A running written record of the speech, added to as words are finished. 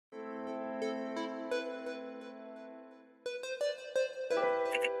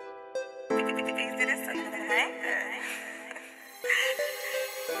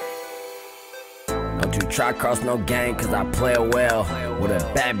Don't you try cross no game, cause I play it well. With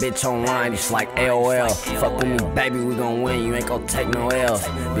a bad bitch online, just like AOL. Fuck with me, baby, we gon' win, you ain't gon' take no L's.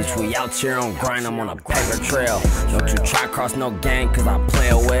 Bitch, we out here on grind, I'm on a paper trail. Don't you try cross no game, cause I play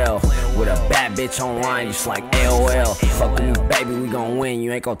it well. With a bad bitch online, just like AOL. Fuck with me, baby, we gon' win,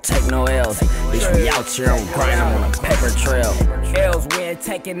 you ain't gon' take no L's. Bitch, we out here on grind, I'm on a paper trail. L's, we ain't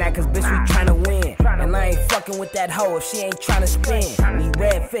taking that cause bitch, we tryna win. And I ain't fucking with that hoe if she ain't tryna spin. These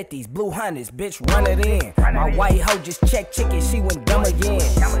red 50s, blue 100s, bitch, run it in. My white hoe just checked chicken, she went dumb again.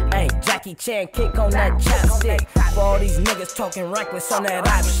 Hey, Jackie Chan kick on that chopstick. For all these niggas talking reckless on that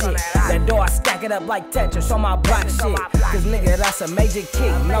op shit. That door I stack it up like Tetris on my block shit. Cause nigga, that's a major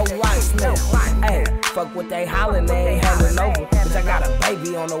kick, no locksmith. Hey, fuck what they hollin', they ain't handin' over. Bitch, I got a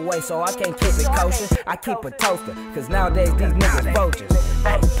baby on the way, so I can't keep it kosher. I keep a toaster, cause nowadays these niggas vultures.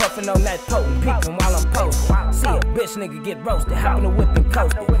 Hey, puffin' on that potent, peekin' while I'm postin'. See a bitch nigga get roasted, hop in the whip and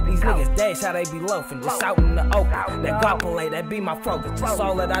coast it. These niggas dash how they be loafin', just out in the open. That guapole, that be my focus, that's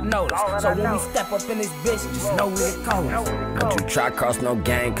all that I notice. So when we step up in this bitch, just know we the coldest. Don't you try cross no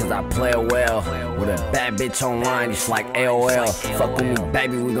game, cause I play it well. With a bad bitch online, just like AOL. Fuck with me,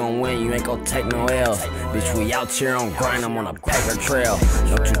 baby, we gon' win, you ain't gon' take no L's. Bitch, we out here on grind, I'm on a paper trail.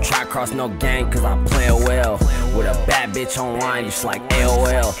 Don't you try cross no game, cause I play it well. With a bad bitch online, just like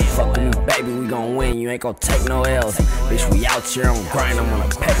AOL. Fuck with me, baby, we gon' win, you ain't gon' take no L's. Bitch, we out here on grind, I'm on a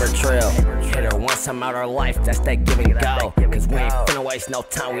paper trail. Hit her once, I'm out her life, that's that give and go. Cause we ain't finna waste no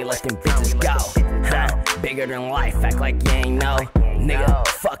time, we let them bitches go. Bigger than life, act like you ain't know. Nigga,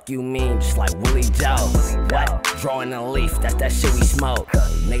 fuck you mean, just like Willie Joe. What? Drawing a leaf, that's that shit we smoke.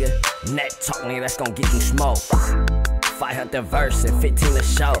 Nigga, net talk, nigga, that's gon' get you smoked. 500 verse and 15 to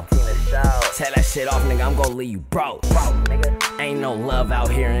show. Tell that shit off, nigga, I'm gon' leave you broke. Ain't no love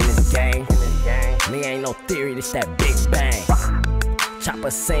out here in this game. Nigga, ain't no theory, this that big bang.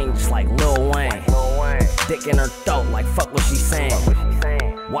 Chopper sing just like Lil Wayne. Dick in her throat like fuck what she saying.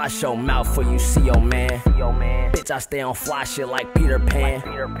 Wash your mouth before you see your man. Bitch, I stay on fly shit like Peter Pan.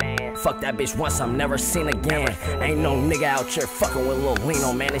 Fuck that bitch once, I'm never seen again. Ain't no nigga out here fucking with Lil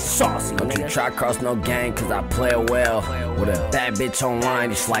Lino, man, it's saucy. Don't you try cross no game, cause I play it well. With a bad bitch online,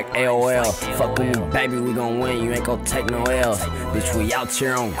 just like AOL. Fuck with me, baby, we gon' win, you ain't gon' take no L's. Bitch, we out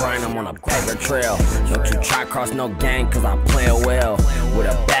here on grind, I'm on a paper trail. Don't you try cross no game, cause I play it well. With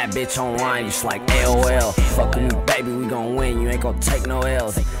a bad bitch online, just like AOL. Fuck with me, baby, we gon' win, you ain't gon' take no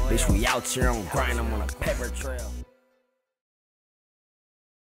L's. Bitch, we out here on grind, I'm on a paper trail.